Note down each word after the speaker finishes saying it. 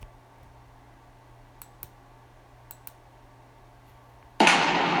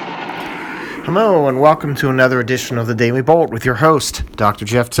Hello and welcome to another edition of the Daily Bolt with your host, Dr.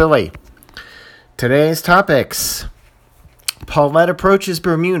 Jeff Tilley. Today's topics: Paulette approaches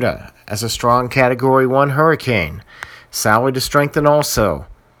Bermuda as a strong Category 1 hurricane. Sally to strengthen also.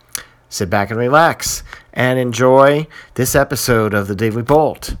 Sit back and relax and enjoy this episode of the Daily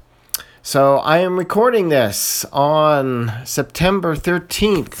Bolt. So I am recording this on September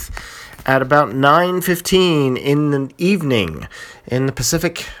 13th at about 9:15 in the evening in the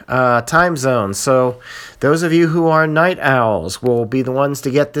Pacific time zone. So those of you who are night owls will be the ones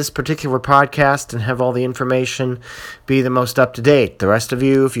to get this particular podcast and have all the information be the most up to date. The rest of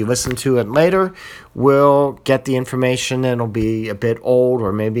you, if you listen to it later, will get the information and it'll be a bit old,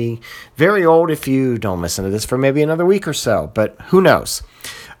 or maybe very old if you don't listen to this for maybe another week or so, but who knows.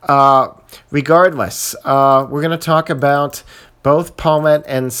 Regardless, we're going to talk about both Paulette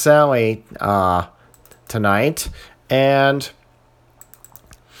and Sally tonight, and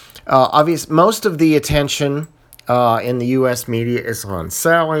most of the attention in the U.S. media is on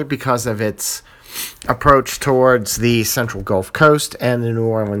Sally because of its approach towards the Central Gulf Coast and the New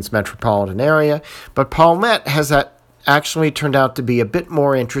Orleans metropolitan area, but Paulette has actually turned out to be a bit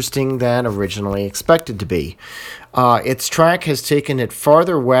more interesting than originally expected to be. Its track has taken it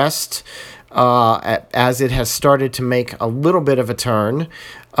farther west as it has started to make a little bit of a turn.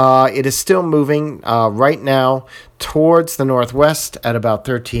 It is still moving right now towards the northwest at about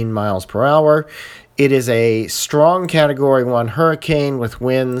 13 miles per hour. It is a strong Category 1 hurricane with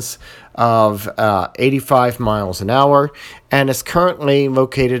winds of 85 miles an hour and is currently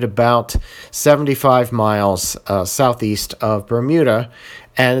located about 75 miles southeast of Bermuda,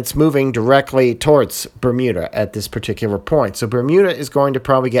 and it's moving directly towards Bermuda at this particular point. So Bermuda is going to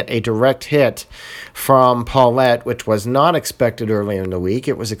probably get a direct hit from Paulette, which was not expected earlier in the week.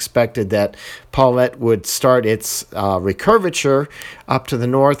 It was expected that Paulette would start its recurvature up to the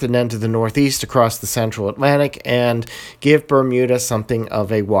north and then to the northeast across the central Atlantic and give Bermuda something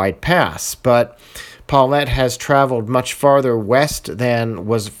of a wide pass. But Paulette has traveled much farther west than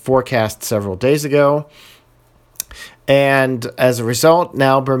was forecast several days ago. And as a result,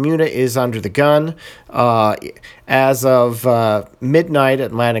 now Bermuda is under the gun. As of midnight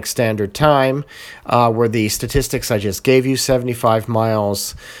Atlantic Standard Time, were the statistics I just gave you: 75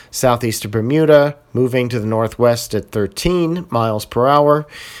 miles southeast of Bermuda, moving to the northwest at 13 miles per hour,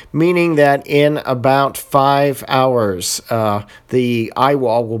 meaning that in about 5 hours, the eye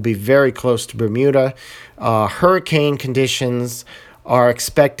wall will be very close to Bermuda. Hurricane conditions are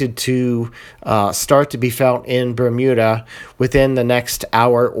expected to start to be felt in Bermuda within the next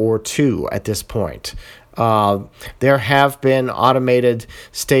hour or two at this point. There have been automated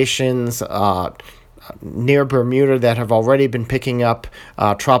stations near Bermuda that have already been picking up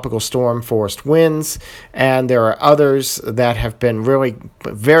tropical storm force winds, and there are others that have been really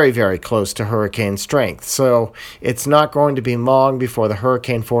very, very close to hurricane strength. So it's not going to be long before the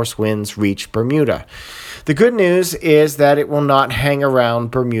hurricane force winds reach Bermuda. The good news is that it will not hang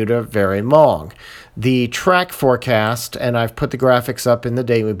around Bermuda very long. The track forecast, and I've put the graphics up in the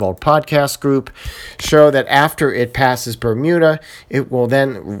Daily Bolt podcast group, show that after it passes Bermuda, it will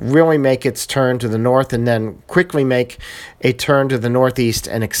then really make its turn to the north and then quickly make a turn to the northeast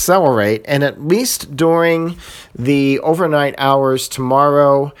and accelerate. And at least during the overnight hours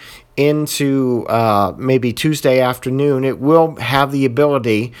tomorrow into maybe Tuesday afternoon, it will have the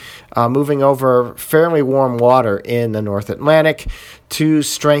ability, moving over fairly warm water in the North Atlantic, to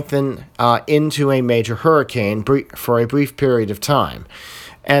strengthen into a major hurricane for a brief period of time,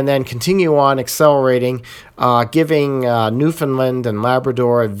 and then continue on accelerating, giving Newfoundland and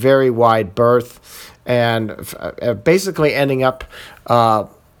Labrador a very wide berth, and basically ending up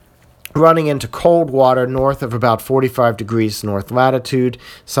running into cold water north of about 45 degrees north latitude,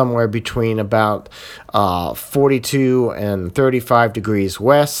 somewhere between about 42 and 35 degrees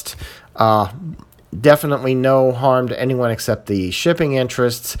west. Definitely no harm to anyone except the shipping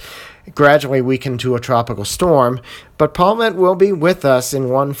interests. Gradually weaken to a tropical storm, but Paulette will be with us in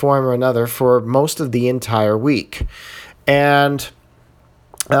one form or another for most of the entire week. And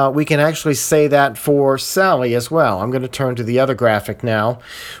we can actually say that for Sally as well. I'm going to turn to the other graphic now,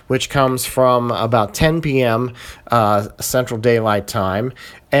 which comes from about 10 p.m. Central Daylight Time.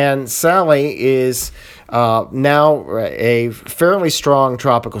 And Sally is now a fairly strong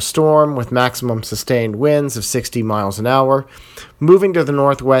tropical storm with maximum sustained winds of 60 miles an hour. Moving to the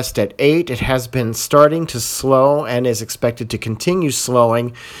northwest at 8, it has been starting to slow and is expected to continue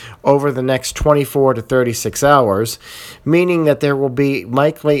slowing over the next 24 to 36 hours, meaning that there will be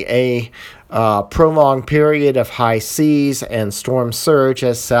likely a prolonged period of high seas and storm surge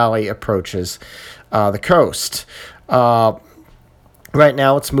as Sally approaches the coast. Right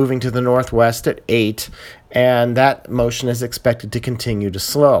now, it's moving to the northwest at 8, and that motion is expected to continue to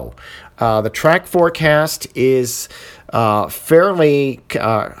slow. The track forecast is fairly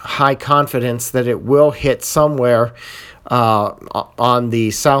high confidence that it will hit somewhere on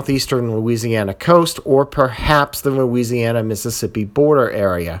the southeastern Louisiana coast, or perhaps the Louisiana-Mississippi border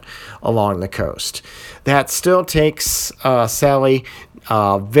area along the coast. That still takes Sally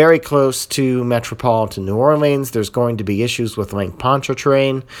very close to metropolitan New Orleans. There's going to be issues with Lake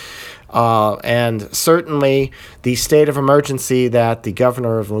Pontchartrain. And certainly the state of emergency that the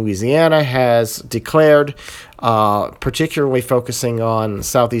governor of Louisiana has declared, particularly focusing on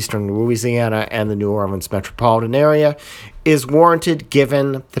southeastern Louisiana and the New Orleans metropolitan area, is warranted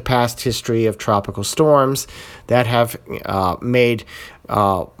given the past history of tropical storms that have made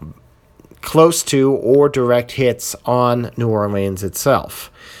close to or direct hits on New Orleans itself.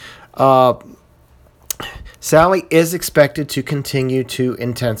 Sally is expected to continue to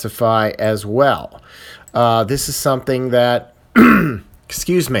intensify as well. This is something that,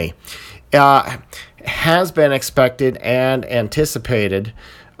 has been expected and anticipated.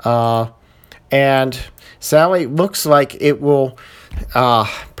 And Sally looks like it will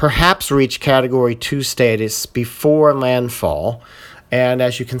perhaps reach Category 2 status before landfall. And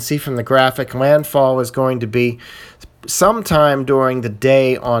as you can see from the graphic, landfall is going to be sometime during the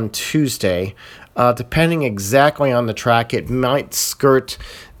day on Tuesday. Depending exactly on the track, it might skirt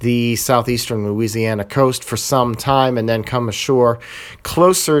the southeastern Louisiana coast for some time and then come ashore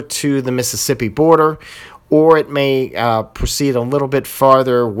closer to the Mississippi border, or it may proceed a little bit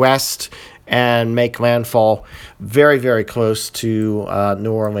farther west and make landfall very, very close to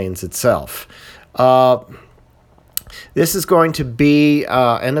New Orleans itself. This is going to be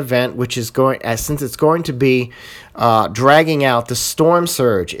an event which is since it's going to be dragging out, the storm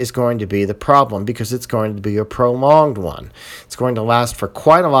surge is going to be the problem because it's going to be a prolonged one. It's going to last for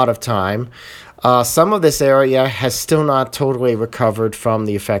quite a lot of time. Some of this area has still not totally recovered from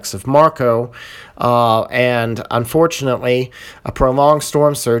the effects of Marco, and unfortunately, a prolonged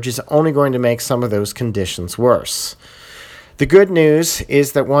storm surge is only going to make some of those conditions worse. The good news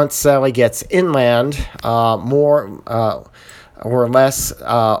is that once Sally gets inland, more or less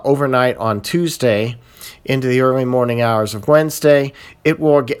overnight on Tuesday into the early morning hours of Wednesday, it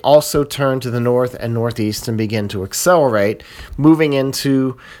will also turn to the north and northeast and begin to accelerate, moving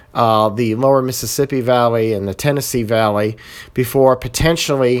into the lower Mississippi Valley and the Tennessee Valley before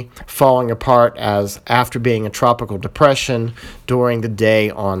potentially falling apart after being a tropical depression during the day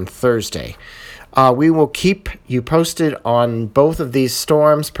on Thursday. We will keep you posted on both of these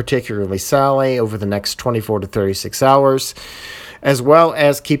storms, particularly Sally, over the next 24 to 36 hours, as well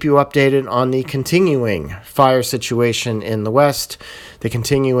as keep you updated on the continuing fire situation in the West, the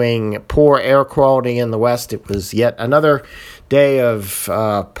continuing poor air quality in the West. It was yet another day of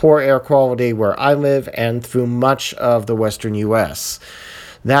poor air quality where I live and through much of the western U.S.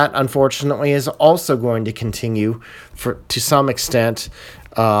 That, unfortunately, is also going to continue to some extent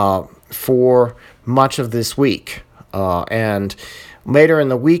for much of this week. And later in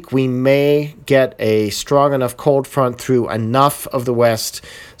the week, we may get a strong enough cold front through enough of the West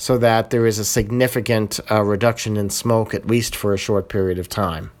so that there is a significant reduction in smoke, at least for a short period of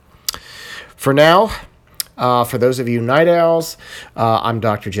time. For now, for those of you night owls, I'm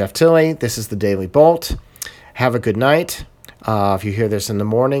Dr. Jeff Tilley. This is the Daily Bolt. Have a good night. If you hear this in the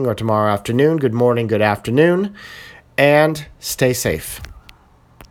morning or tomorrow afternoon, good morning, good afternoon, and stay safe.